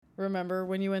Remember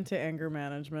when you went to anger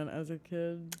management as a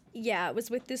kid? Yeah, it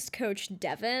was with this coach,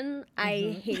 Devin.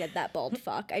 I hated that bald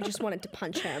fuck. I just wanted to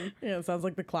punch him. Yeah, it sounds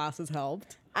like the class has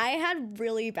helped. I had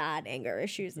really bad anger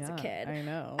issues as a kid. I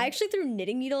know. I actually threw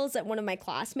knitting needles at one of my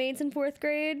classmates in 4th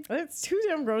grade. It's too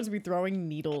damn gross to be throwing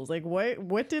needles. Like,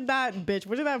 what did that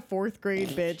 4th grade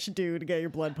bitch do to get your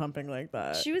blood pumping like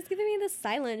that? She was giving me the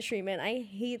silent treatment. I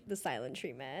hate the silent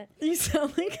treatment. You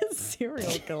sound like a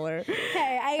serial killer.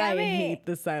 Hey, I hate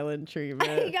the silent treatment.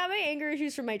 I got my anger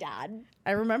issues from my dad.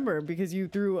 I remember because you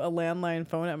threw a landline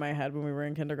phone at my head when we were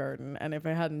in kindergarten, and if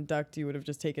I hadn't ducked, you would have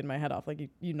just taken my head off. Like,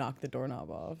 you knocked the doorknob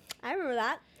off. I remember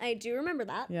that. I do remember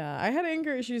that. Yeah, I had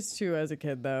anger issues too as a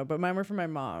kid though, but mine were from my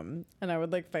mom, and I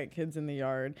would like fight kids in the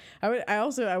yard. I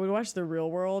would watch The Real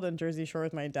World and Jersey Shore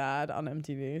with my dad on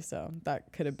MTV, so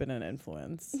that could have been an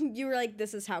influence. You were like,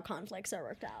 this is how conflicts are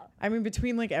worked out. I mean,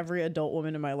 between like every adult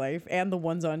woman in my life and the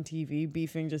ones on TV,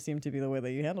 beefing just seemed to be the way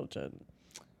that you handled shit.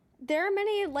 There are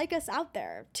many like us out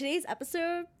there. Today's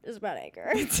episode is about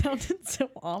anger. It sounded so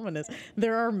ominous.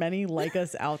 There are many like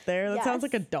us out there. That sounds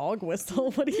like a dog whistle.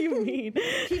 What do you mean?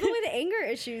 People with anger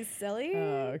issues, silly.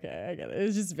 Oh, okay. I get it. It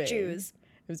was just vague. Jews.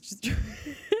 It was just...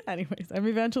 Anyways, I'm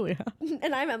Evangelia.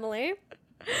 And I'm Emily.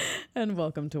 And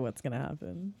welcome to What's Gonna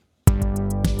Happen.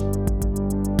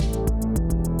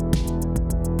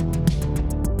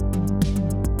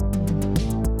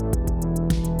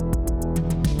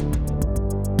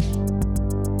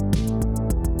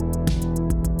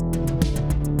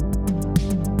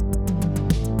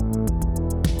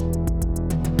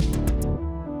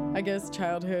 I guess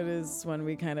childhood is when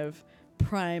we kind of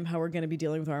prime how we're going to be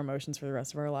dealing with our emotions for the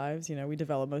rest of our lives. You know, we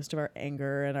develop most of our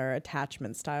anger and our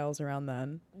attachment styles around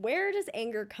then. Where does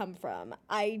anger come from?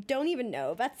 I don't even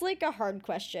know. That's like a hard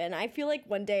question. I feel like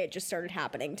one day it just started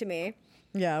happening to me.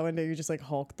 Yeah, one day you just like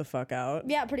hulk the fuck out.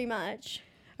 Yeah, pretty much.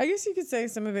 I guess you could say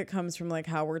some of it comes from like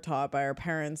how we're taught by our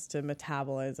parents to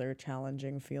metabolize our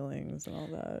challenging feelings and all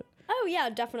that. Oh, yeah,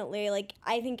 definitely. Like,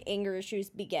 I think anger issues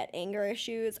beget anger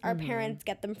issues. Our parents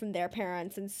get them from their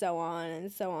parents and so on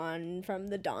from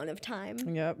the dawn of time.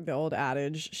 Yep, the old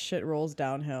adage, shit rolls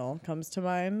downhill, comes to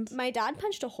mind. My dad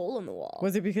punched a hole in the wall.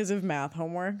 Was it because of math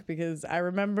homework? Because I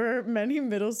remember many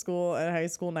middle school and high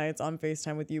school nights on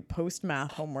FaceTime with you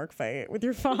post-math homework fight with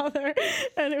your father.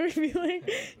 And it would be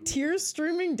like tears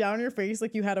streaming down your face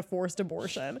like you had a forced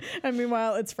abortion. And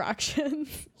meanwhile, it's fractions.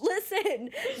 Listen,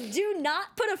 do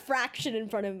not put a fraction in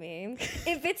front of me.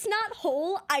 If it's not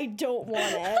whole, I don't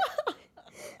want it.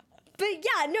 But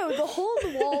yeah, no, the hole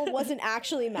in the wall wasn't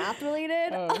actually math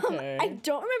related. Okay. I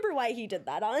don't remember why he did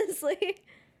that, honestly.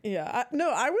 Yeah,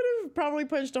 I would have probably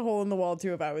punched a hole in the wall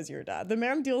too if I was your dad. The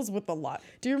man deals with a lot.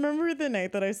 Do you remember the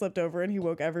night that I slept over and he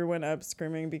woke everyone up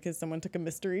screaming because someone took a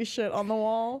mystery shit on the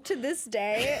wall? To this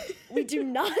day, we do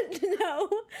not know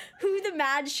who the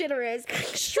mad shitter is.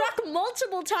 Struck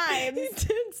multiple times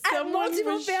at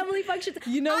multiple family functions.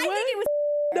 You know I what? think it was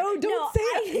No, don't say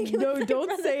it. No,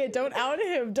 don't say it. Don't out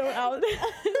him. Don't out him.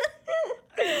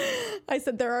 I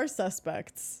said there are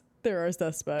suspects. There are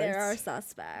suspects. There are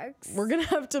suspects. We're gonna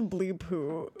have to bleep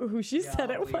who she said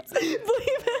it was. Bleep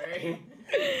it.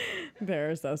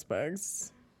 There are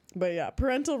suspects. But yeah,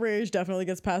 parental rage definitely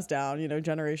gets passed down. You know,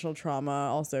 generational trauma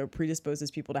also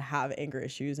predisposes people to have anger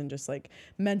issues and just like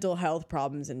mental health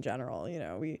problems in general. You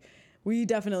know, we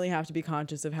definitely have to be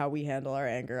conscious of how we handle our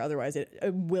anger. Otherwise, it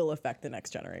will affect the next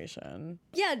generation.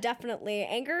 Yeah, definitely.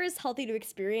 Anger is healthy to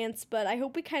experience, but I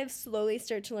hope we kind of slowly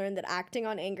start to learn that acting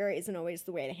on anger isn't always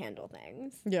the way to handle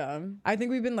things. Yeah. I think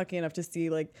we've been lucky enough to see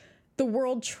like the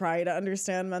world try to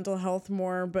understand mental health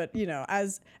more. But, you know,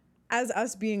 as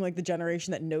us being like the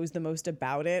generation that knows the most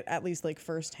about it, at least like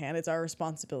firsthand, it's our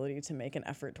responsibility to make an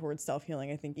effort towards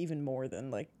self-healing, I think, even more than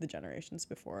like the generations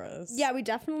before us. Yeah, we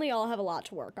definitely all have a lot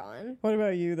to work on. What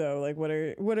about you though? Like what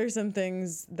are some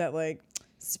things that like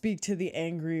speak to the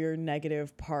angry or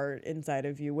negative part inside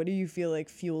of you? What do you feel like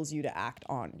fuels you to act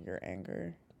on your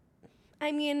anger?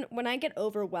 I mean, when I get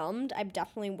overwhelmed, I'm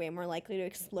definitely way more likely to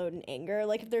explode in anger.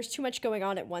 Like, if there's too much going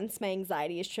on at once, my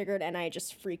anxiety is triggered and I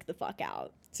just freak the fuck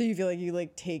out. So you feel like you,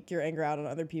 like, take your anger out on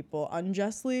other people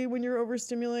unjustly when you're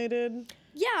overstimulated?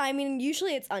 Yeah, I mean,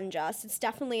 usually it's unjust. It's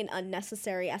definitely an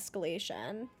unnecessary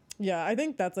escalation. Yeah, I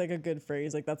think that's, like, a good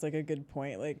phrase. Like, that's, like, a good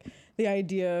point. Like, the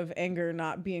idea of anger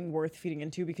not being worth feeding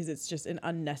into because it's just an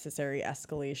unnecessary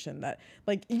escalation that,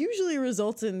 like, usually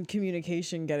results in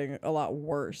communication getting a lot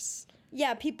worse.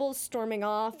 Yeah, people storming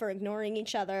off or ignoring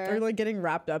each other. Or like getting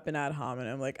wrapped up in ad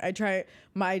hominem. Like I try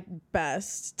my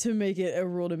best to make it a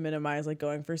rule to minimize like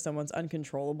going for someone's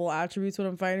uncontrollable attributes when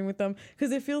I'm fighting with them.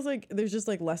 Because it feels like there's just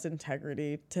like less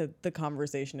integrity to the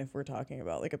conversation if we're talking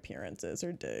about like appearances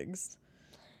or digs.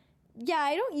 Yeah,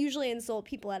 I don't usually insult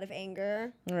people out of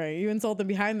anger. Right. You insult them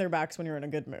behind their backs when you're in a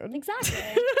good mood. Exactly.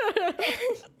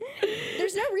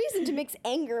 There's no reason to mix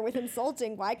anger with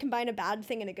insulting. Why combine a bad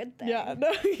thing and a good thing? Yeah,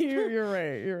 no, you're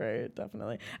right. You're right.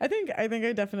 Definitely. I think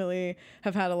I definitely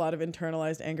have had a lot of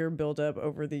internalized anger build up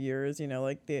over the years. You know,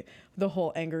 like the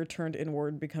whole anger turned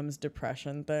inward becomes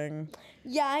depression thing.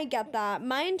 Yeah, I get that.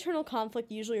 My internal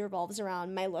conflict usually revolves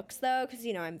around my looks, though, because,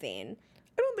 you know, I'm vain.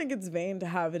 I don't think it's vain to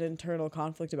have an internal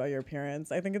conflict about your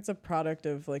appearance. I think it's a product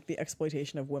of like the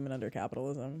exploitation of women under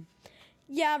capitalism.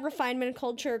 Yeah, refinement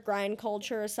culture, grind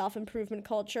culture, self-improvement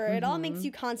culture. It all makes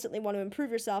you constantly want to improve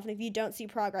yourself. And if you don't see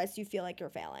progress, you feel like you're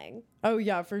failing. Oh,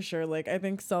 yeah, for sure. Like, I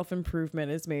think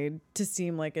self-improvement is made to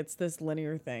seem like it's this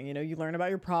linear thing. You know, you learn about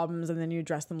your problems and then you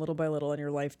address them little by little and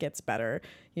your life gets better,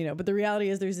 you know. But the reality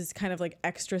is there's this kind of like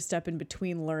extra step in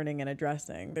between learning and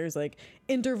addressing. There's like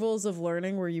intervals of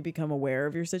learning where you become aware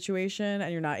of your situation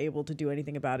and you're not able to do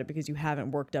anything about it because you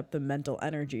haven't worked up the mental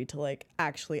energy to like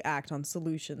actually act on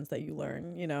solutions that you learn.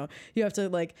 You know, you have to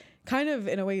like kind of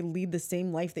in a way lead the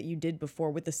same life that you did before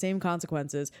with the same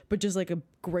consequences, but just like a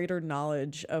greater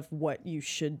knowledge of what you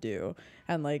should do.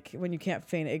 And like when you can't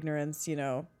feign ignorance, you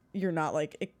know, you're not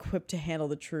like equipped to handle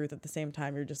the truth at the same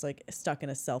time. You're just like stuck in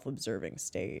a self-observing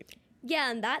state.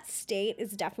 Yeah, and that state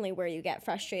is definitely where you get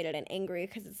frustrated and angry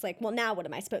because it's like, well, now what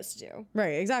am I supposed to do?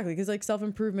 Right, exactly. Because like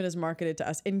self-improvement is marketed to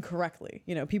us incorrectly.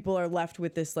 You know, people are left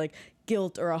with this like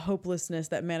guilt or a hopelessness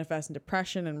that manifests in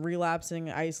depression and relapsing,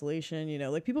 isolation. You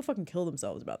know, like people fucking kill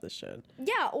themselves about this shit.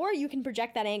 Yeah, or you can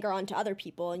project that anger onto other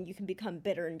people and you can become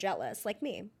bitter and jealous, like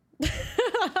me.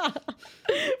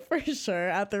 For sure.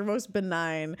 At their most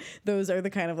benign, those are the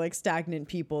kind of like stagnant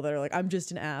people that are like, I'm just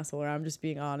an asshole or I'm just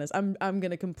being honest. I'm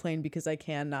gonna complain because I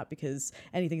can, not because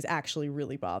anything's actually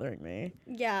really bothering me.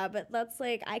 Yeah, but that's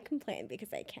like, I complain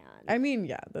because I can. I mean,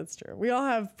 yeah, that's true. We all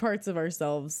have parts of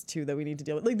ourselves too that we need to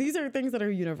deal with. Like these are things that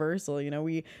are universal. You know,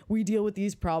 we deal with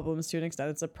these problems to an extent.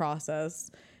 It's a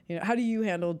process. You know, how do you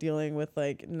handle dealing with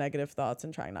like negative thoughts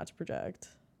and trying not to project?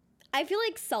 I feel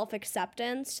like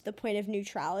self-acceptance to the point of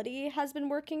neutrality has been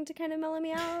working to kind of mellow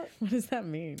me out. What does that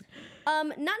mean?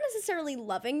 Not necessarily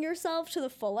loving yourself to the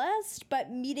fullest,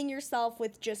 but meeting yourself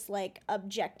with just like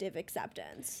objective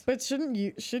acceptance. But shouldn't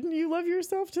you love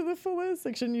yourself to the fullest?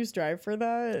 Like, shouldn't you strive for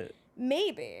that?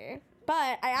 Maybe.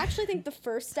 But I actually think the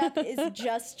first step is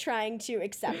just trying to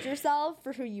accept yourself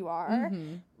for who you are.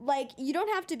 Mm-hmm. Like, you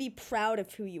don't have to be proud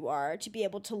of who you are to be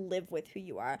able to live with who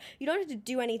you are. You don't have to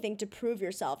do anything to prove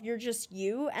yourself. You're just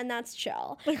you, and that's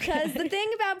chill. Because the thing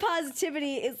about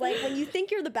positivity is, like, when you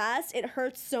think you're the best, it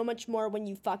hurts so much more when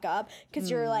you fuck up. Because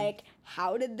you're like,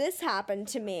 how did this happen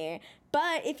to me?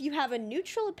 But if you have a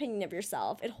neutral opinion of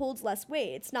yourself, it holds less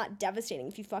weight. It's not devastating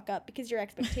if you fuck up because your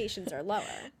expectations are lower.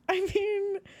 I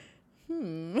mean...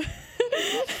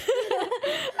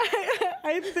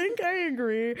 I think I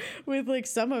agree with like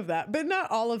some of that, but not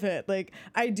all of it. Like,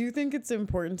 I do think it's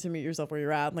important to meet yourself where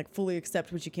you're at and like fully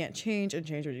accept what you can't change and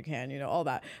change what you can, you know, all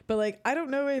that. But like, I don't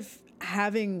know if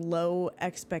having low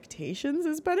expectations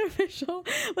is beneficial.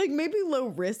 Like maybe low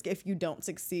risk if you don't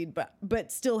succeed,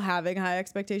 but still having high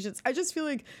expectations. I just feel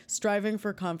like striving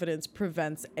for confidence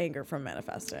prevents anger from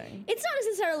manifesting. It's not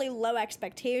necessarily low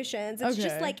expectations. It's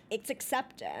just like it's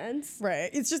acceptance.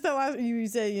 Right. It's just that last you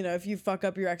say, you know, if you fuck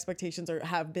up, your expectations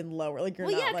have been lower. Like you're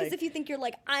not. Well, yeah, because if you think you're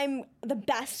like, I'm the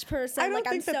best person, I don't like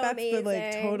think I'm that so that's amazing. the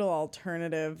like total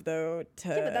alternative though.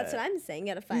 Yeah, but that's what I'm saying.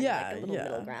 You gotta find like a little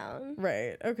middle ground.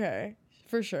 Right. Okay.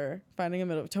 For sure. Finding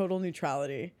a total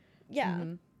neutrality. Yeah.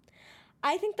 Mm-hmm.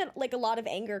 I think that like a lot of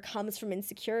anger comes from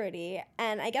insecurity.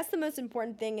 And I guess the most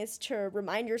important thing is to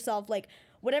remind yourself like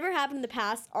whatever happened in the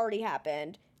past already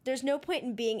happened. There's no point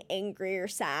in being angry or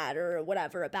sad or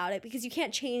whatever about it because you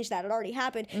can't change that. It already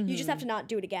happened. Mm-hmm. You just have to not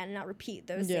do it again and not repeat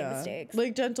those same mistakes.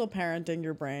 Like gentle parenting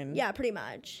your brain. Yeah, pretty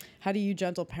much. How do you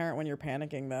gentle parent when you're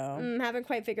panicking though? Haven't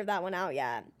quite figured that one out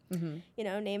yet. Mm-hmm. You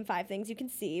know, name 5 things you can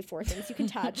see, 4 things you can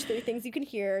touch, 3 things you can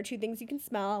hear, 2 things you can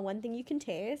smell, 1 thing you can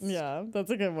taste. Yeah, that's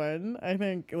a good one. I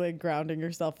think like grounding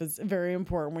yourself is very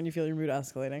important when you feel your mood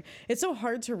escalating. It's so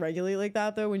hard to regulate like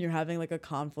that though when you're having like a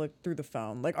conflict through the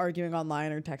phone, like arguing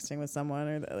online or texting with someone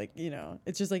or like, you know,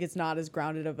 it's just like it's not as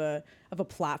grounded of a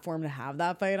platform to have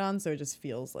that fight on, so it just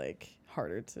feels like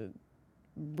harder to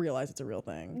realize it's a real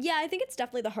thing. Yeah, I think it's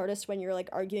definitely the hardest when you're like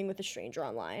arguing with a stranger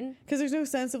online because there's no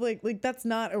sense of like that's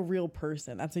not a real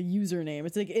person. That's a username.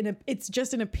 It's like it's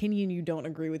just an opinion you don't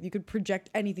agree with. You could project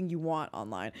anything you want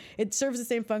online. It serves the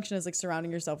same function as like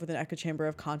surrounding yourself with an echo chamber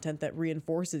of content that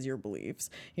reinforces your beliefs.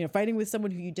 You know, fighting with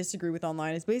someone who you disagree with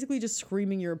online is basically just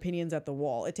screaming your opinions at the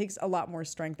wall. It takes a lot more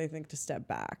strength, I think, to step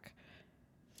back.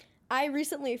 I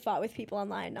recently fought with people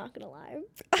online, not gonna lie.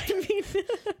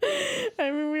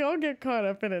 I mean, we all get caught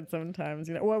up in it sometimes.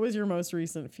 You know, what was your most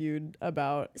recent feud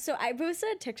about? So I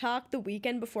posted a TikTok the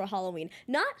weekend before Halloween.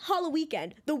 Not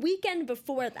Halloween, the weekend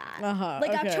before that.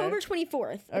 Like okay. October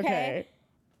 24th, okay?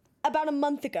 About a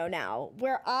month ago now,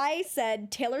 where I said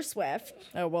Taylor Swift.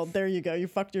 Oh, well, there you go. You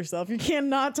fucked yourself. You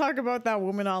cannot talk about that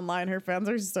woman online. Her fans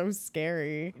are so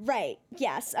scary. Right,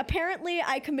 yes. Apparently,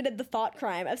 I committed the thought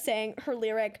crime of saying her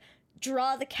lyric,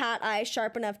 "Draw the cat eye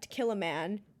sharp enough to kill a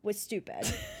man," was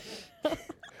stupid.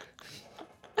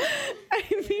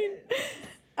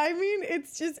 I mean,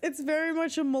 it's very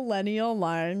much a millennial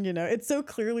line, you know. It's so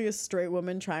clearly a straight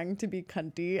woman trying to be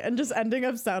cunty and just ending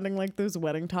up sounding like those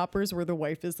wedding toppers where the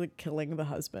wife is like killing the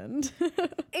husband.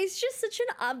 It's just such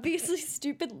an obviously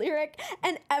stupid lyric.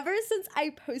 And ever since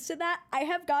I posted that, I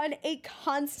have gotten a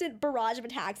constant barrage of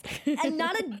attacks. And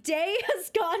not a day has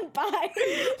gone by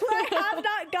where I have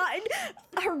not gotten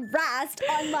harassed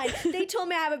online. They told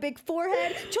me I have a big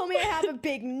forehead, told me I have a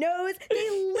big nose. They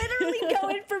literally go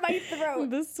in for my throat.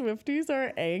 The Swifties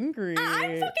are angry.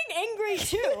 I'm fucking angry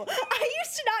too. I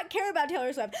used to not care about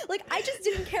Taylor Swift. Like, I just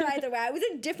didn't care either way. I was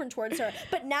indifferent towards her.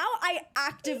 But now I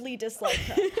actively dislike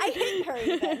her. I hate her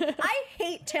even. I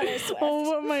hate Taylor Swift.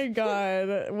 Oh my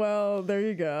God. Well, there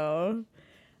you go.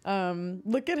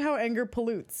 Look at how anger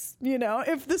pollutes. You know,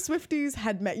 if the Swifties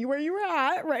had met you where you were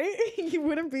at, right, you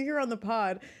wouldn't be here on the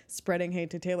pod spreading hate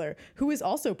to Taylor, who is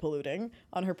also polluting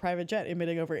on her private jet,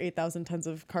 emitting over 8,000 tons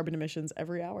of carbon emissions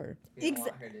every hour. You don't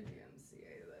want her to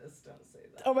DMCA this. Don't say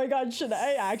that. Oh my God, should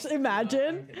I actually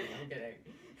imagine? No, I'm kidding.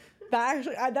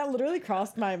 That literally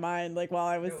crossed my mind, like, while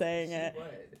I was saying it.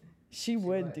 She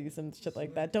would do some shit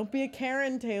like that. Don't be a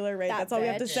Karen, Taylor, right? That That's all we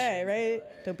have to bitch. say,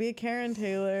 right? Don't be a Karen,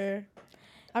 Taylor.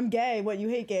 I'm gay. What, you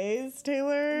hate gays,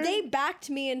 Taylor? They backed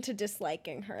me into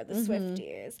disliking her, the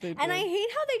Swifties. They And I did. hate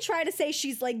how they try to say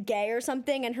she's like gay or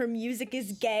something and her music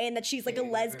is gay and that she's like a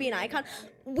lesbian icon.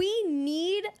 We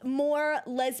need more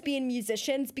lesbian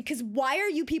musicians because why are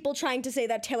you people trying to say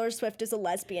that Taylor Swift is a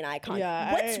lesbian icon?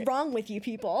 Yeah, What's wrong with you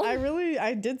people?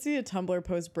 I did see a Tumblr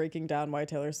post breaking down why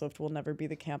Taylor Swift will never be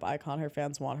the camp icon her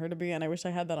fans want her to be, and I wish I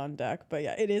had that on deck. But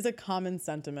yeah, it is a common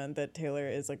sentiment that Taylor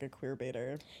is like a queer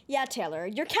baiter. Yeah, Taylor,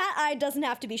 your cat eye doesn't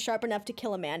have to be sharp enough to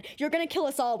kill a man. You're gonna kill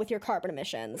us all with your carbon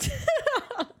emissions.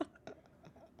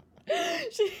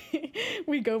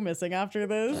 We go missing after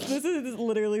this. This is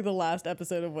literally the last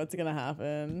episode of What's Gonna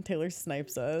Happen. Taylor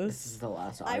snipes us. This is the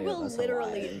last I audio will that's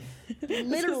literally, alive. literally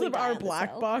This is die our on this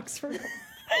black hill. box for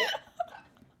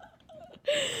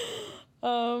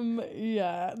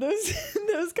yeah,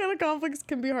 those kind of conflicts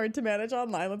can be hard to manage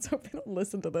online. Let's hope they don't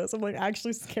listen to this. I'm like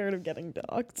actually scared of getting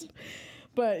doxxed.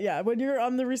 But yeah, when you're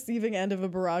on the receiving end of a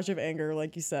barrage of anger,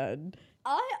 like you said.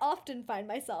 I often find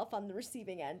myself on the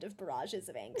receiving end of barrages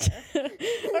of anger.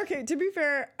 Okay, to be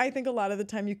fair, I think a lot of the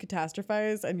time you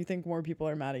catastrophize and you think more people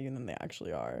are mad at you than they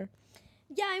actually are.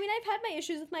 Yeah, I mean, I've had my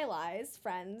issues with my lies,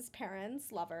 friends,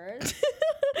 parents, lovers.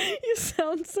 You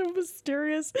sound so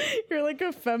mysterious. You're like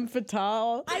a femme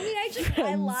fatale. I mean, I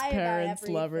Friends, lie parents,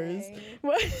 about everything. lovers.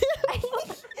 What? I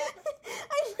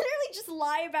literally just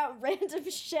lie about random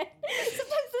shit.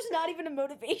 Sometimes there's not even a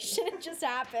motivation. It just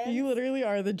happens. You literally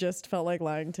are the "just felt like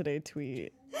lying today"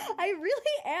 tweet. I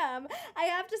really am. I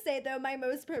have to say, though, my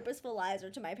most purposeful lies are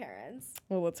to my parents.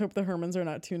 Well, let's hope the Hermans are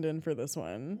not tuned in for this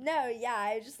one. No, yeah,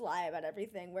 I just lie about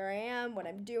everything. Where I am, what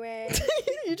I'm doing.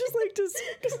 You just like to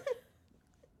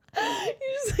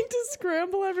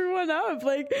scramble everyone up.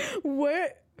 Like,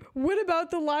 what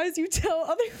about the lies you tell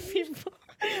other people?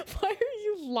 Why are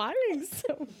you lying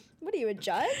so? What are you, a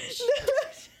judge?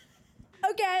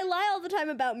 Okay, I lie all the time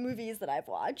about movies that I've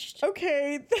watched.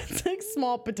 Okay, that's like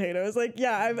small potatoes. Like,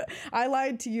 yeah, I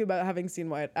lied to you about having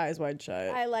seen Eyes Wide Shut.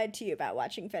 I lied to you about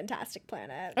watching Fantastic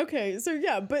Planet. Okay, so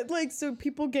yeah, but like, so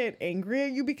people get angry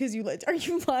at you because you like, are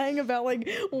you lying about like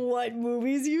what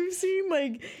movies you've seen?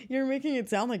 Like, you're making it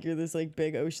sound like you're this like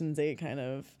big Ocean's 8 kind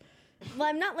of. Well,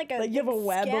 I'm not like a Like, you have a big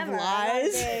web of scammer. I'm not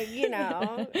lies. big, you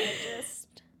know.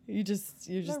 You're just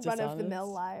a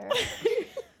run-of-the-mill liar.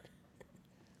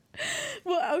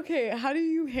 Well, okay, how do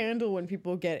you handle when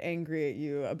people get angry at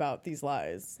you about these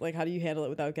lies? Like, how do you handle it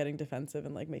without getting defensive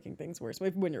and like making things worse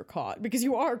when you're caught? Because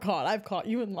you are caught. I've caught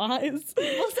you in lies.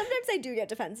 Well, sometimes I do get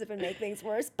defensive and make things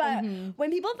worse, but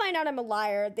when people find out I'm a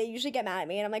liar, they usually get mad at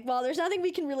me, and I'm like, well, there's nothing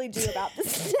we can really do about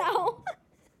this now.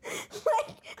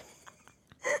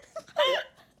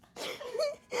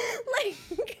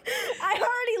 Like, I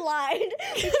already lied.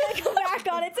 We can't go back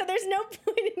on it, so there's no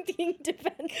point in being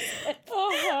defensive.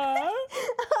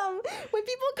 When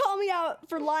people call me out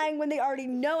for lying when they already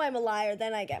know I'm a liar,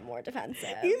 then I get more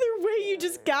defensive. Either way, you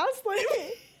just gaslight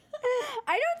me.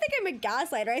 I don't think I'm a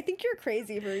gaslighter. I think you're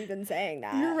crazy for even saying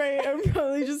that. You're right. I'm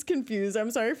probably just confused.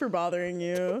 I'm sorry for bothering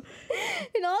you.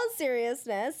 In all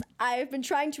seriousness, I've been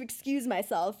trying to excuse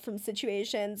myself from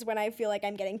situations when I feel like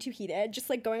I'm getting too heated, just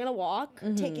like going on a walk,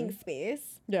 taking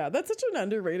space. Yeah, that's such an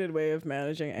underrated way of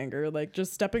managing anger, like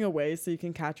just stepping away so you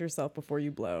can catch yourself before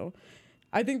you blow.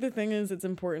 I think the thing is, it's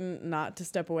important not to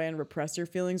step away and repress your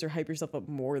feelings or hype yourself up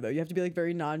more, though. You have to be like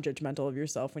very non-judgmental of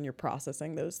yourself when you're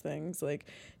processing those things. Like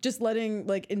just letting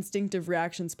like instinctive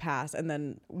reactions pass, and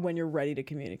then when you're ready to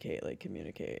communicate, like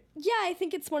communicate. Yeah, I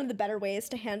think it's one of the better ways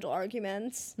to handle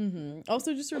arguments.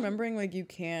 Also, just remembering like you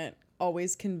can't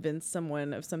always convince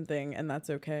someone of something, and that's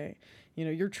okay. You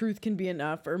know, your truth can be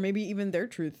enough, or maybe even their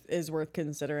truth is worth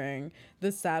considering.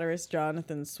 The satirist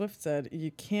Jonathan Swift said,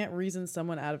 "You can't reason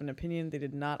someone out of an opinion they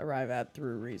did not arrive at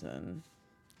through reason."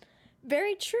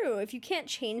 Very true. If you can't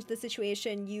change the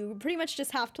situation, you pretty much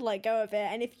just have to let go of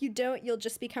it. And if you don't, you'll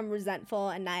just become resentful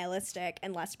and nihilistic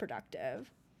and less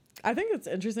productive. I think it's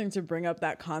interesting to bring up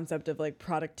that concept of like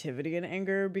productivity and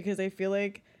anger, because I feel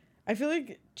like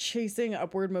chasing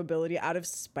upward mobility out of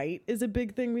spite is a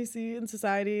big thing we see in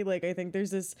society. Like, I think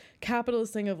there's this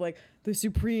capitalist thing of like the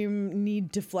supreme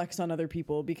need to flex on other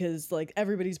people because like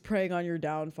everybody's preying on your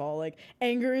downfall. Like,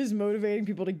 anger is motivating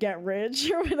people to get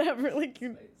rich or whatever. Like,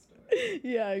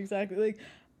 yeah, exactly.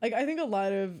 Like I think a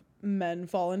lot of men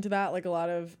fall into that. Like, a lot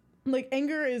of like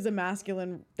anger is a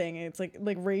masculine thing. It's like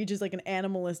rage is like an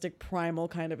animalistic primal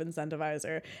kind of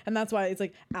incentivizer, and that's why it's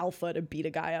like alpha to beat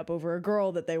a guy up over a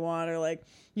girl that they want, or like,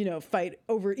 you know, fight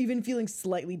over even feeling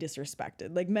slightly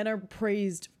disrespected. Like, men are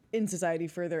praised in society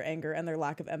for their anger and their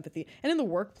lack of empathy, and in the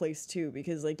workplace too,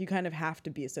 because like you kind of have to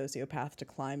be a sociopath to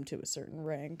climb to a certain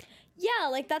rank. Yeah,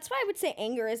 like that's why I would say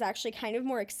anger is actually kind of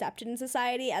more accepted in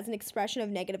society as an expression of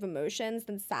negative emotions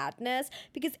than sadness,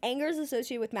 because anger is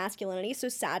associated with masculinity, so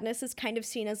sadness is kind of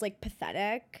seen as like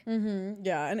pathetic.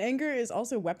 Yeah, and anger is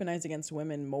also weaponized against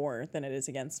women more than it is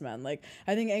against men. Like,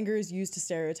 I think anger is used to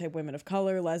stereotype women of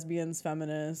color, lesbians,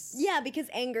 feminists. Yeah, because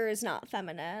anger is not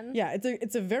feminine. Yeah,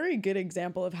 it's a very good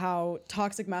example of how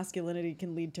toxic masculinity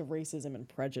can lead to racism and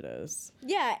prejudice.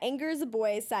 Yeah, anger is a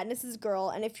boy, sadness is a girl,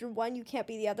 and if you're one, you can't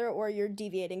be the other, or you're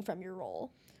deviating from your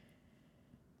role.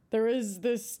 There is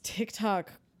this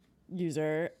TikTok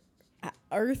user,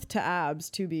 Earth to Abs,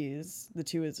 2 B's, the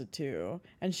 2 is a 2,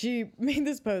 and she made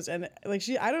this post, and like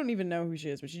I don't even know who she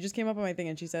is, but she just came up on my thing,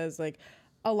 and she says like,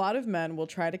 a lot of men will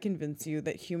try to convince you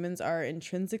that humans are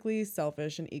intrinsically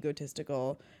selfish and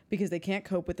egotistical because they can't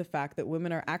cope with the fact that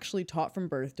women are actually taught from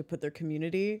birth to put their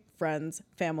community, friends,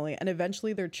 family, and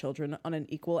eventually their children on an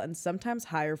equal and sometimes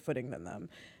higher footing than them.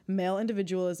 Male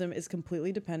individualism is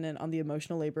completely dependent on the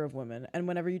emotional labor of women, and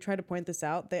whenever you try to point this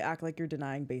out, they act like you're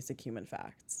denying basic human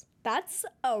facts. That's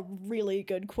a really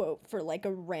good quote for like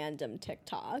a random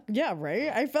TikTok. Yeah, right?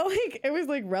 I felt like it was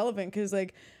like relevant because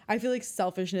like I feel like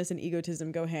selfishness and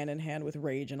egotism go hand in hand with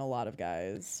rage in a lot of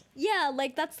guys. Yeah,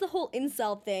 like that's the whole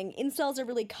incel thing. Incels are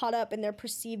really caught up in their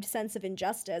perceived sense of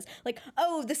injustice. Like,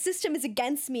 oh, the system is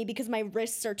against me because my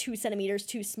wrists are 2 centimeters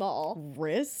too small.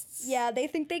 Wrists? Yeah, they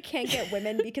think they can't get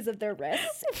women because of their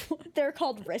wrists. They're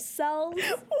called wrist cells.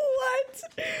 What?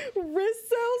 Wrist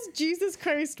cells? Jesus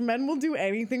Christ, men will do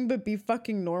anything but be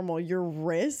fucking normal. Your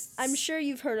wrists? I'm sure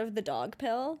you've heard of the dog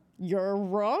pill. You're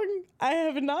wrong. I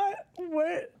have not.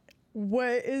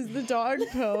 What is the dog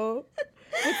pill?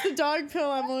 What's the dog pill,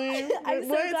 Emily? I'm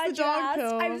so glad you asked.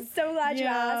 I'm so glad you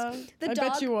asked. I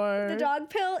bet you are. The dog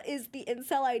pill is the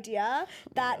incel idea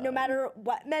that no matter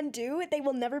what men do, they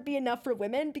will never be enough for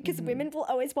women because women will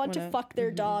always want to fuck their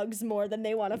dogs more than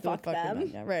they want to fuck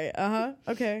them. Yeah, right.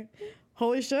 Okay.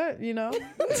 Holy shit, you know?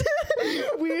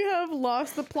 We have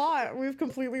lost the plot. We've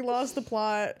completely lost the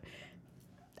plot.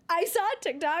 I saw a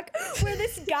TikTok where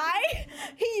this guy,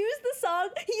 he used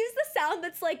the sound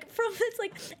that's like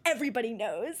everybody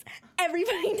knows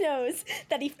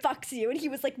that he fucks you, and he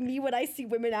was like me when I see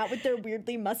women out with their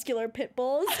weirdly muscular pit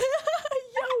bulls.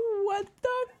 Yo, what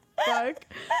the fuck?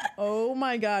 Oh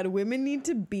my god, women need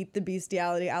to beat the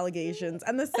bestiality allegations,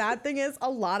 and the sad thing is a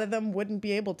lot of them wouldn't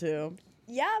be able to.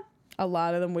 Yeah. A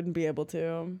lot of them wouldn't be able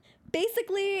to.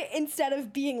 Basically, instead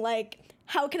of being like,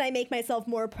 how can I make myself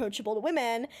more approachable to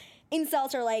women,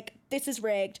 incels are like, this is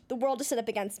rigged. The world is set up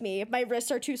against me. My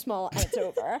wrists are too small, and it's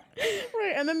over.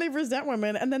 Right, and then they resent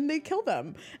women, and then they kill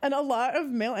them. And a lot of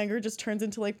male anger just turns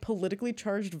into like politically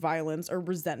charged violence or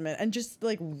resentment and just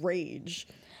like rage.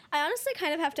 I honestly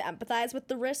kind of have to empathize with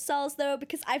the wrist cells though,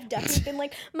 because I've definitely been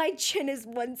like, my chin is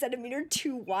 1 centimeter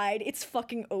too wide. It's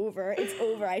fucking over. It's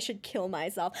over. I should kill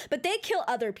myself. But they kill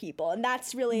other people, and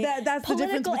that's really That's the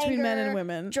difference political between men anger and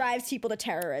women. drives people to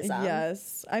terrorism.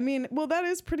 Yes. I mean, well, that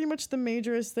is pretty much the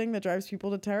majorest thing that drives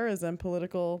people to terrorism,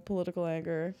 political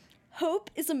anger.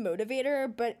 Hope is a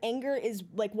motivator, but anger is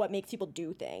like what makes people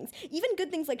do things. Even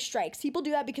good things like strikes. People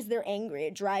do that because they're angry.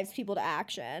 It drives people to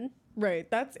action.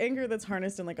 Right. That's anger that's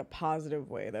harnessed in like a positive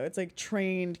way, though. It's like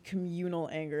trained communal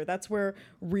anger. That's where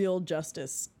real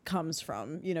justice comes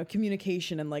from, you know,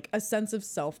 communication and like a sense of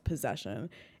self-possession.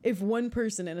 If one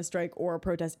person in a strike or a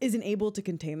protest isn't able to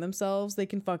contain themselves, they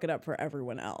can fuck it up for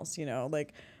everyone else, you know,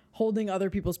 like holding other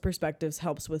people's perspectives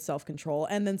helps with self-control,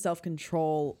 and then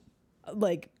self-control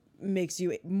like makes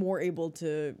you more able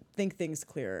to think things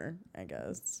clearer, I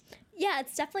guess. Yeah,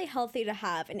 it's definitely healthy to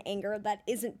have an anger that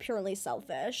isn't purely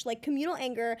selfish. Like, communal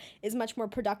anger is much more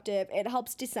productive. It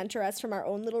helps decenter us from our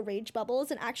own little rage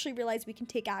bubbles and actually realize we can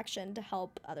take action to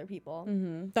help other people.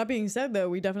 Mm-hmm. That being said, though,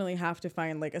 we definitely have to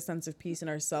find like a sense of peace in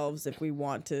ourselves if we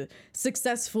want to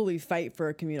successfully fight for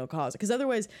a communal cause. Because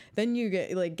otherwise, then you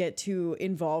get too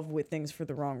involved with things for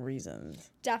the wrong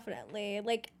reasons. Definitely.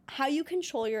 Like, how you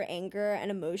control your anger and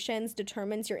emotions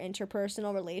determines your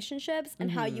interpersonal relationships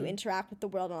and how you interact with the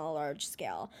world on a large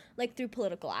scale, like through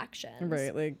political actions.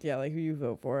 Right. Like, yeah, like who you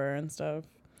vote for and stuff.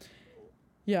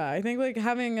 Yeah, I think like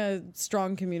having a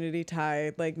strong community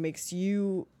tie like makes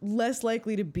you less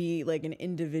likely to be like an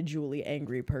individually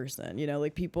angry person, you know,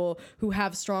 like people who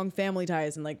have strong family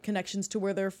ties and like connections to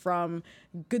where they're from,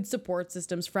 good support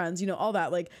systems, friends, you know, all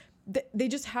that, like they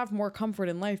just have more comfort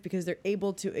in life because they're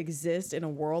able to exist in a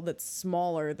world that's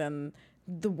smaller than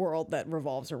the world that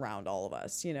revolves around all of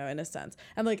us, you know, in a sense.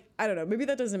 And like, I don't know, maybe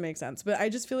that doesn't make sense, but I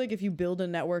just feel like if you build a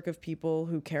network of people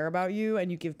who care about you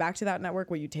and you give back to that network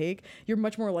what you take, you're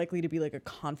much more likely to be like a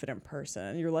confident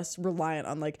person. You're less reliant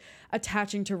on like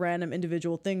attaching to random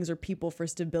individual things or people for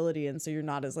stability, and so you're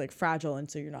not as like fragile, and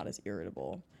so you're not as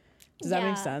irritable. Does that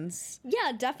make sense?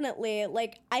 Yeah, definitely.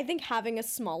 Like, I think having a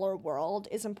smaller world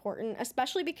is important,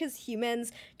 especially because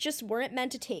humans just weren't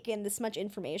meant to take in this much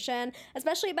information,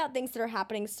 especially about things that are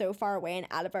happening so far away and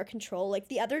out of our control. Like,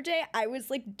 the other day, I was,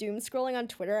 like, doom scrolling on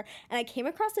Twitter, and I came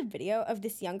across a video of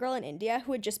this young girl in India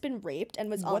who had just been raped and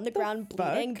was on the ground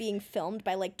bleeding, being filmed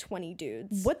by, like, 20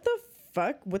 dudes. What the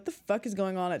fuck is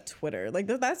going on at Twitter? Like,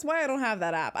 that's why I don't have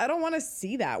that app. I don't want to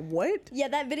see that. What? Yeah,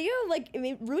 that video, like,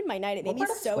 it ruined my night. It made me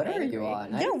so Twitter angry. are you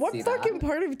on? Yeah, what fucking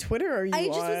part of Twitter are you on? I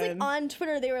just was, like, on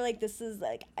Twitter. They were like, this is,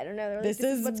 like, I don't know. They were like, This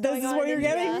is what's going on what in you're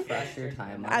India. getting? Refresh your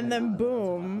timeline And then on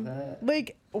boom. top of it.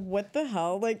 Like, what the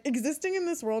hell? Like, existing in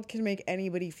this world can make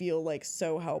anybody feel like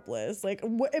so helpless. Like,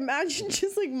 imagine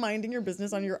just like minding your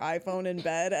business on your iPhone in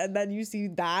bed and then you see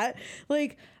that.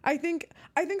 Like, I think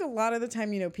a lot of the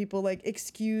time, you know, people like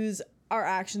excuse our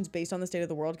actions based on the state of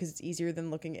the world because it's easier than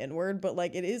looking inward, but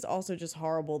like it is also just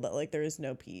horrible that like there is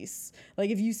no peace.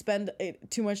 Like, if you spend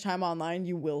too much time online,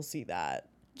 you will see that.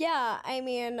 Yeah, I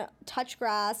mean, touch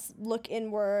grass, look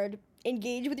inward,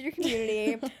 engage with your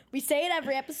community. We say it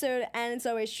every episode, and it's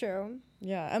always true.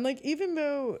 Yeah, and like even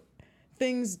though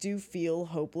things do feel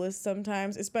hopeless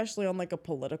sometimes, especially on like a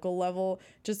political level,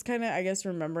 just kind of, I guess,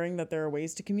 remembering that there are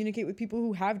ways to communicate with people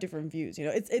who have different views. You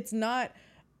know, it's not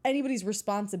anybody's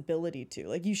responsibility to,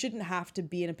 like, you shouldn't have to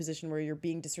be in a position where you're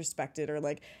being disrespected or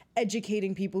like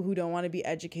educating people who don't want to be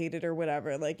educated or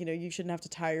whatever. Like, you know, you shouldn't have to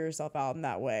tire yourself out in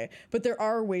that way, but there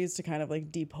are ways to kind of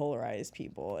like depolarize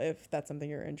people if that's something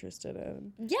you're interested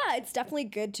in. Yeah, it's definitely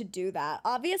good to do that.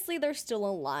 Obviously, there's still a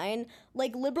line.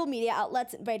 Like, liberal media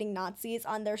outlets inviting Nazis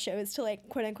on their shows to, like,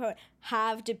 quote unquote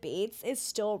have debates is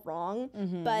still wrong,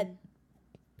 but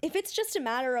if it's just a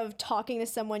matter of talking to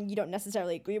someone you don't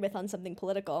necessarily agree with on something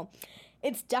political,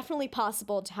 it's definitely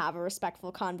possible to have a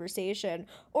respectful conversation.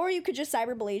 Or you could just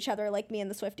cyberbully each other like me and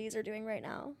the Swifties are doing right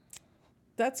now.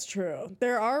 That's true.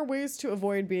 There are ways to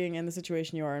avoid being in the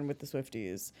situation you are in with the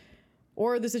Swifties.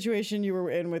 Or the situation you were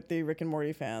in with the Rick and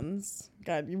Morty fans.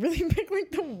 God, you really pick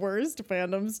like the worst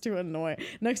fandoms to annoy.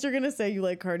 Next you're gonna say you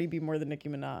like Cardi B more than Nicki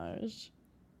Minaj.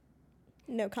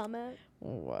 No comment.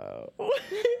 Wow.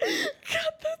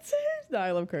 God, that's it. No,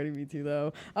 I love Cardi B too,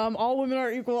 though. All women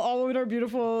are equal. All women are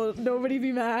beautiful. Nobody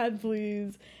be mad,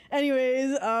 please.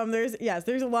 Anyways,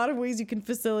 there's a lot of ways you can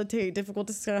facilitate difficult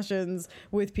discussions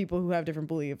with people who have different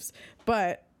beliefs.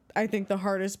 But I think the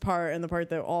hardest part and the part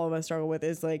that all of us struggle with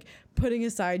is like putting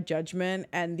aside judgment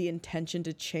and the intention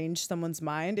to change someone's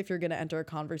mind if you're going to enter a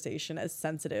conversation as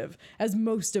sensitive as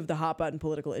most of the hot button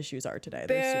political issues are today.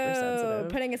 They're super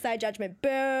sensitive. Putting aside judgment. Boo.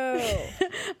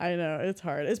 I know, it's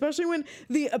hard, especially when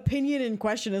the opinion in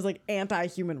question is like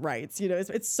anti-human rights. You know,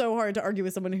 it's so hard to argue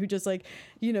with someone who just like,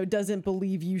 you know, doesn't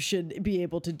believe you should be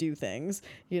able to do things,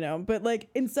 you know, but like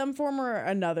in some form or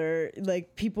another,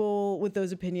 like people with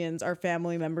those opinions are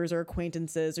family members or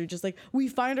acquaintances, or just like we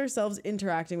find ourselves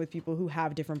interacting with people who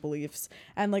have different beliefs,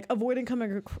 and like avoiding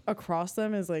coming across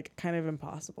them is like kind of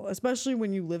impossible, especially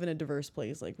when you live in a diverse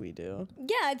place like we do.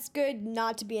 Yeah, it's good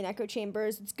not to be in echo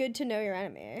chambers. It's good to know your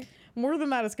enemy. More than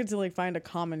that, it's good to like find a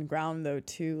common ground though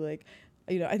too. Like,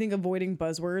 you know, I think avoiding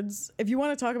buzzwords, if you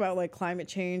want to talk about like climate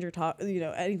change or talk, you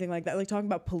know, anything like that, like talk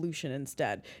about pollution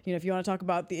instead. You know, if you want to talk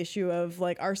about the issue of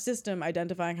like our system,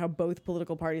 identifying how both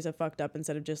political parties have fucked up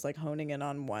instead of just like honing in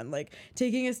on one, like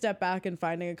taking a step back and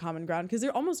finding a common ground, because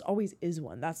there almost always is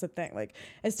one. That's the thing. Like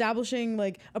establishing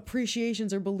like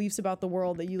appreciations or beliefs about the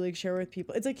world that you like share with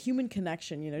people. It's like human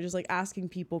connection, you know, just like asking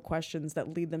people questions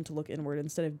that lead them to look inward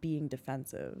instead of being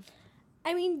defensive.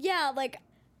 I mean, yeah, like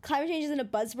climate change isn't a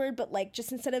buzzword, but like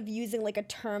just instead of using like a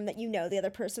term that you know the other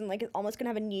person like is almost gonna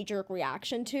have a knee-jerk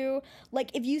reaction to,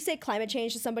 like if you say climate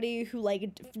change to somebody who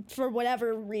like for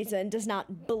whatever reason does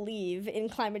not believe in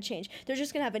climate change, they're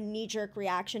just gonna have a knee-jerk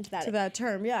reaction to that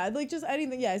term. Yeah, like just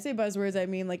anything. Yeah, I say buzzwords, I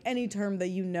mean like any term that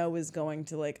you know is going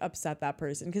to like upset that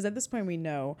person, because at this point we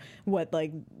know what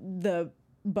like the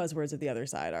buzzwords of the other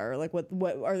side are, like what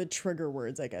are the trigger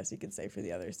words, I guess you could say, for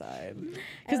the other side,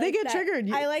 because they get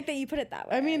triggered. I like that you put it that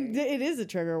way. I mean, it is a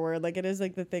trigger word. Like it is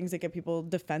like the things that get people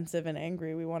defensive and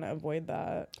angry. We want to avoid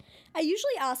that. I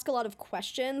usually ask a lot of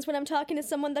questions when I'm talking to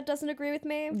someone that doesn't agree with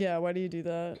me. Yeah, why do you do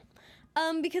that?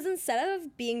 Because instead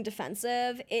of being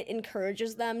defensive, it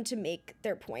encourages them to make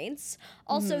their points.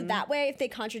 Also, that way, if they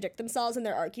contradict themselves and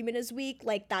their argument is weak,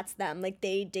 like, that's them. Like,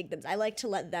 they dig them. I like to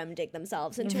let them dig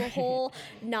themselves into a hole,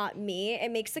 not me.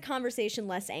 It makes the conversation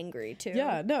less angry, too.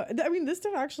 Yeah, no, I mean, this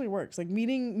stuff actually works. Like,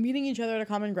 meeting each other at a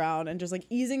common ground and just, like,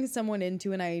 easing someone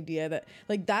into an idea that,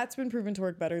 like, that's been proven to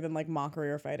work better than, like,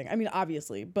 mockery or fighting. I mean,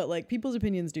 obviously, but, like, people's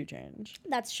opinions do change.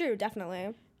 That's true,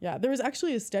 definitely. Yeah, there was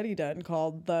actually a study done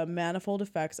called The Manifold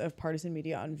Effects of Partisan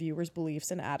Media on Viewers'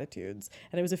 Beliefs and Attitudes.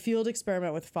 And it was a field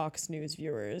experiment with Fox News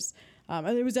viewers. And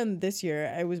it was done this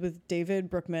year. It was with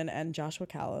David Brookman and Joshua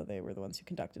Calla. They were the ones who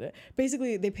conducted it.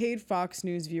 Basically, they paid Fox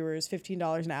News viewers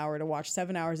 $15 an hour to watch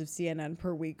 7 hours of CNN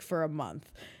per week for a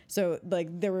month. So, like,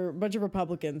 there were a bunch of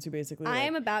Republicans who basically... I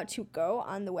am about to go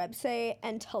on the website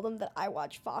and tell them that I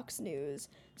watch Fox News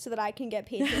so that I can get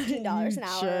paid $15 an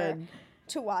hour. Should.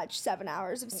 To watch 7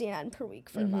 hours of CNN per week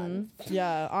for a month.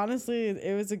 Yeah, honestly,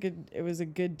 it was a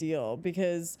good deal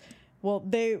because, well,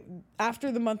 they,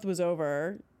 after the month was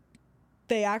over,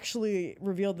 they actually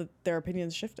revealed that their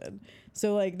opinions shifted.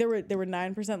 So like they were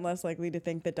 9% less likely to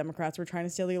think that Democrats were trying to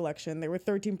steal the election. They were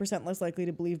 13% less likely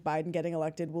to believe Biden getting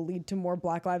elected will lead to more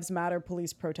Black Lives Matter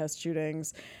police protest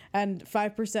shootings, and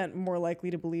 5% more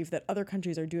likely to believe that other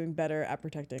countries are doing better at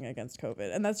protecting against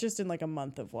COVID. And that's just in like a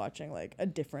month of watching like a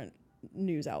different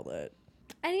news outlet.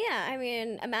 And yeah, I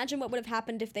mean, imagine what would have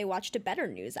happened if they watched a better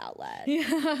news outlet.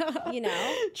 Yeah. You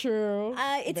know? True.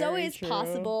 It's Very always true.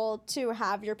 possible to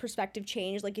have your perspective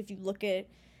change. Like if you look at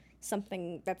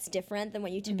something that's different than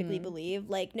what you typically believe,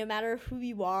 like no matter who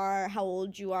you are, how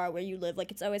old you are, where you live,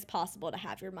 like it's always possible to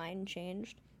have your mind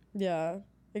changed. Yeah.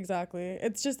 Exactly.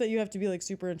 It's just that you have to be like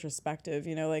super introspective,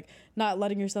 you know, like not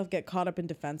letting yourself get caught up in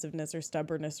defensiveness or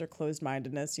stubbornness or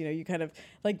closed-mindedness. You know, you kind of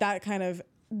like that kind of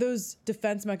those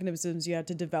defense mechanisms you had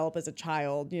to develop as a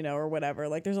child, you know, or whatever.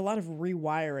 Like there's a lot of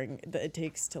rewiring that it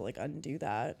takes to like undo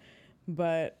that,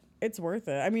 but it's worth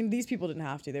it. I mean, these people didn't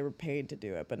have to, they were paid to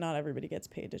do it, but not everybody gets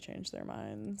paid to change their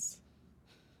minds.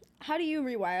 How do you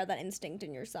rewire that instinct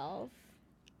in yourself?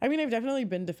 I mean, I've definitely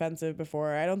been defensive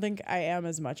before. I don't think I am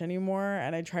as much anymore,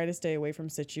 and I try to stay away from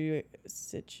situations.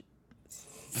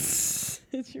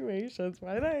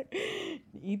 Why did I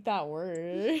eat that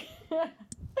word?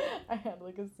 I had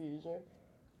like a seizure.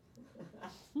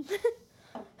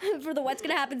 For the What's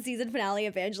Gonna Happen season finale,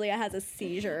 Evangelia has a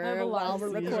seizure while we're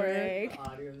recording. The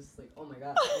audio is like, oh my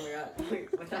god, wait,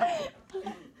 what's that?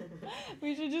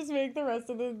 We should just make the rest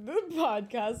of the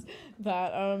podcast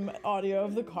that audio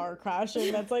of the car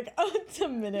crashing that's like a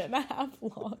minute and a half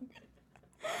long.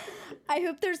 I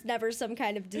hope there's never some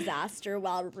kind of disaster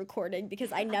while we're recording,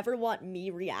 because I never want me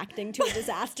reacting to a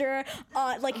disaster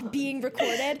like being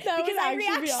recorded, because I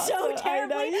react so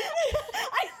terribly.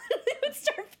 I literally would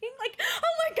start being like,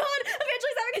 oh my god,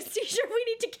 Evangelia's having a seizure, we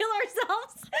need to kill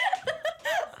ourselves.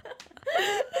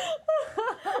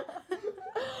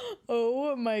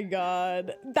 my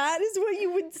God. That is what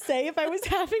you would say if I was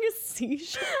having a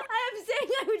seizure. I am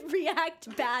saying I would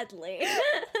react badly.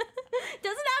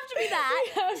 Doesn't have to be that.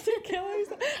 You have to kill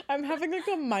yourself. I'm having like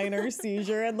a minor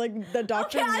seizure and like the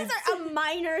doctor Okay, needs I'm a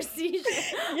minor seizure.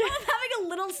 I'm having a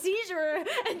little seizure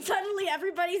and suddenly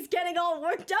everybody's getting all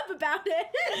worked up about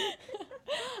it.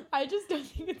 I just don't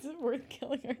think it's worth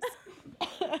killing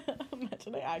ourselves.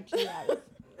 Imagine I actually have it.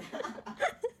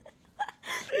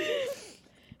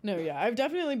 No, yeah, I've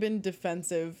definitely been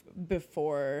defensive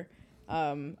before.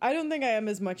 I don't think I am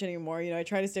as much anymore. You know, I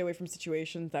try to stay away from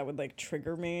situations that would like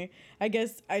trigger me. I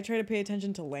guess I try to pay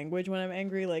attention to language when I'm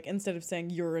angry. Like instead of saying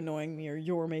you're annoying me or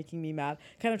you're making me mad,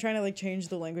 kind of trying to like change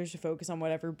the language to focus on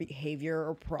whatever behavior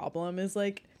or problem is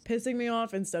like pissing me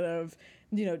off instead of,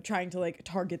 you know, trying to like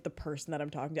target the person that I'm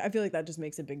talking to. I feel like that just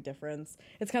makes a big difference.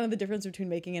 It's kind of the difference between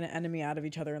making an enemy out of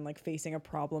each other and like facing a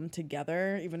problem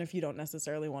together, even if you don't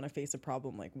necessarily want to face a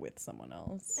problem like with someone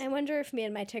else. I wonder if me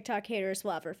and my TikTok haters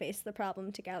will ever face the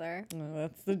problem together. Oh,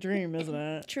 that's the dream, isn't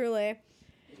it? Truly.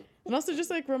 And also just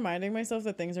like reminding myself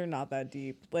that things are not that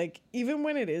deep. Like even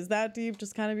when it is that deep,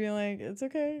 just kind of being like, it's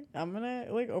okay. I'm gonna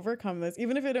like overcome this.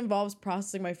 Even if it involves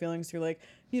processing my feelings through like,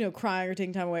 you know, crying or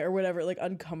taking time away or whatever, like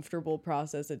uncomfortable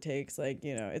process it takes, like,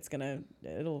 you know,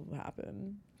 it'll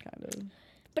happen kind of.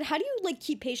 But how do you like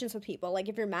keep patience with people? Like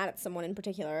if you're mad at someone in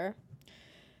particular?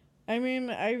 I mean,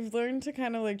 I've learned to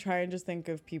kind of like try and just think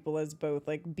of people as both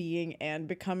like being and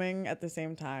becoming at the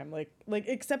same time. Like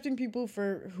accepting people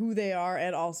for who they are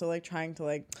and also like trying to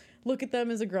like look at them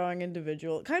as a growing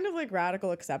individual. Kind of like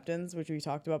radical acceptance, which we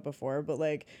talked about before, but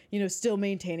like, you know, still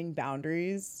maintaining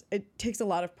boundaries. It takes a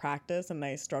lot of practice and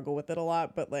I struggle with it a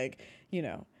lot, but like, you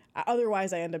know,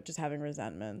 otherwise I end up just having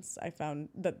resentments. I found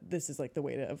that this is like the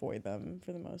way to avoid them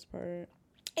for the most part.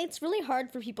 It's really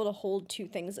hard for people to hold two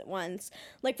things at once.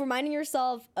 Like reminding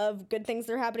yourself of good things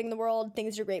that are happening in the world,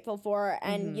 things you're grateful for,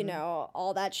 and, you know,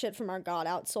 all that shit from our God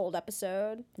Outsold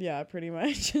episode. Yeah, pretty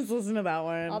much. Just listen to that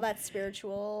one. All that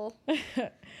spiritual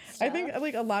I think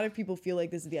like a lot of people feel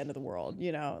like this is the end of the world,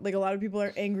 you know? Like a lot of people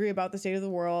are angry about the state of the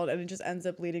world and it just ends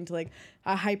up leading to like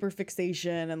a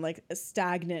hyperfixation and like a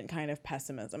stagnant kind of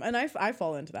pessimism. And I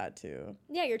fall into that too.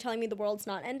 Yeah, you're telling me the world's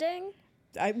not ending?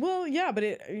 Well, yeah, but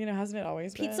it, you know, hasn't it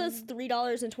always been? Pizza's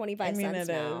 $3.25 I mean, it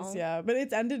now. is, yeah, but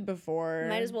it's ended before.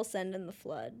 Might as well send in the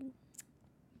flood.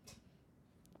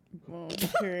 Well,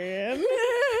 period.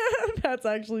 That's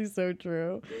actually so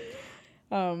true.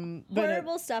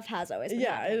 Horrible stuff has always been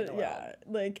happening in the world. Yeah.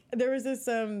 Like there was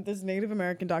this Native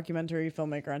American documentary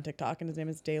filmmaker on TikTok, and his name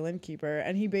is Dalen Keeper,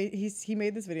 and he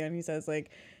made this video, and he says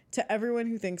like, to everyone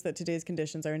who thinks that today's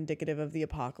conditions are indicative of the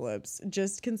apocalypse,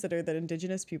 just consider that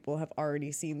indigenous people have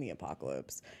already seen the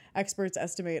apocalypse. Experts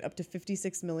estimate up to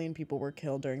 56 million people were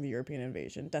killed during the European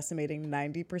invasion, decimating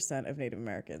 90% of Native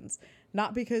Americans.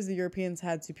 Not because the Europeans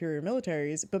had superior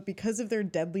militaries, but because of their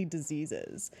deadly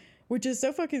diseases. Which is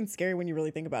so fucking scary when you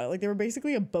really think about it. Like they were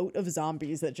basically a boat of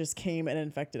zombies that just came and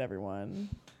infected everyone.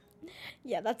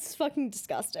 Yeah, that's fucking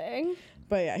disgusting.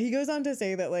 But yeah, he goes on to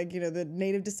say that, like, you know, the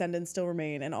native descendants still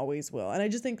remain and always will. And I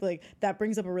just think, like, that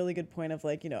brings up a really good point of,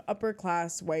 like, you know, upper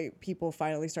class white people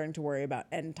finally starting to worry about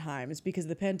end times because of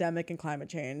the pandemic and climate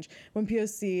change. When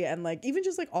POC and, like, even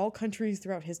just, like, all countries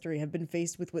throughout history have been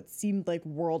faced with what seemed like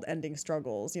world-ending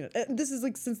struggles. You know, this is,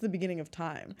 like, since the beginning of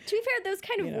time. To be fair, those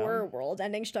kind of were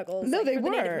world-ending struggles. No, like, they for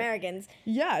were. the Native Americans.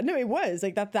 Yeah, no, it was.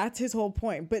 Like, that's his whole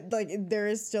point. But, like, there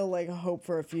is still, like, a hope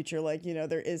for a future. Like, you know,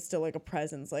 there is still, like, a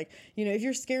presence. Like, you know, if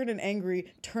you're scared and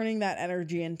angry, turning that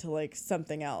energy into like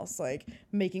something else, like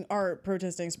making art,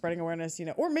 protesting, spreading awareness, you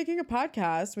know, or making a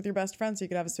podcast with your best friends so you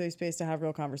could have a safe space to have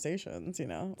real conversations, you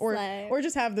know, or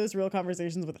just have those real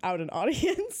conversations without an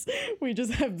audience. We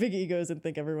just have big egos and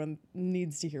think everyone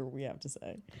needs to hear what we have to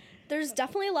say. There's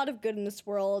definitely a lot of good in this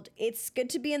world. It's good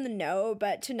to be in the know,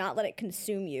 but to not let it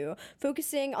consume you.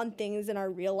 Focusing on things in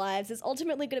our real lives is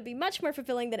ultimately going to be much more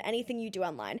fulfilling than anything you do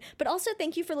online. But also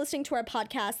thank you for listening to our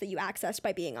podcast that you accessed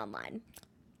by being online.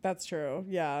 That's true.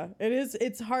 Yeah, it is.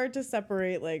 It's hard to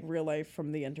separate like real life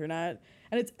from the internet.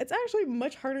 And it's actually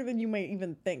much harder than you might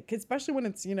even think, especially when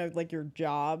it's, you know, like your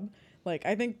job. Like,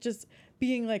 I think just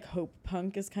being like hope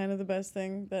punk is kind of the best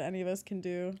thing that any of us can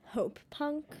do. Hope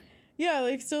punk? Yeah,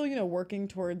 like still, you know, working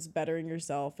towards bettering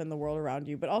yourself and the world around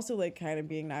you, but also like kind of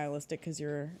being nihilistic because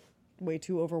you're way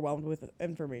too overwhelmed with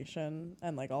information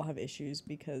and like all have issues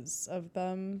because of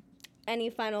them. Any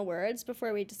final words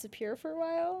before we disappear for a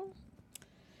while?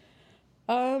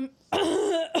 Yeah.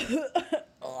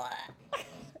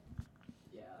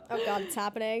 Oh god, it's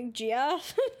happening. Gia?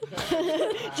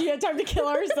 Gia, time to kill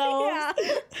ourselves.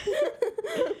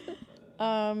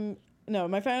 Yeah. No,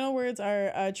 my final words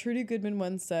are Trudy Goodman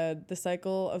once said, the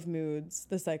cycle of moods,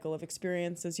 the cycle of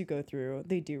experiences you go through,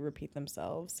 they do repeat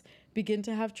themselves. Begin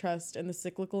to have trust in the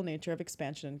cyclical nature of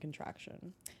expansion and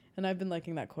contraction. And I've been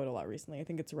liking that quote a lot recently. I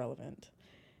think it's relevant.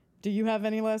 Do you have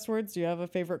any last words? Do you have a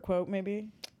favorite quote, maybe?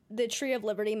 The tree of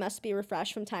liberty must be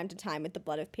refreshed from time to time with the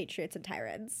blood of patriots and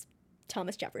tyrants.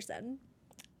 Thomas Jefferson.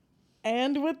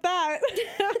 And with that,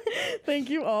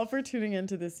 thank you all for tuning in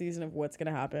to this season of What's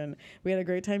Gonna Happen. We had a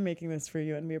great time making this for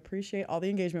you, and we appreciate all the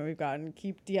engagement we've gotten.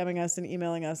 Keep DMing us and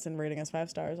emailing us and rating us 5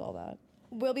 stars, all that.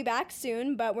 We'll be back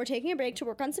soon, but we're taking a break to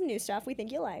work on some new stuff we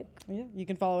think you'll like. Yeah, you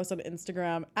can follow us on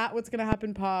Instagram at What's Gonna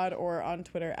Happen Pod or on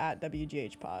Twitter at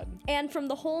WGH Pod. And from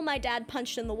the hole my dad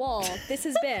punched in the wall, this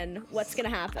has been What's Gonna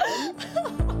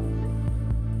Happen.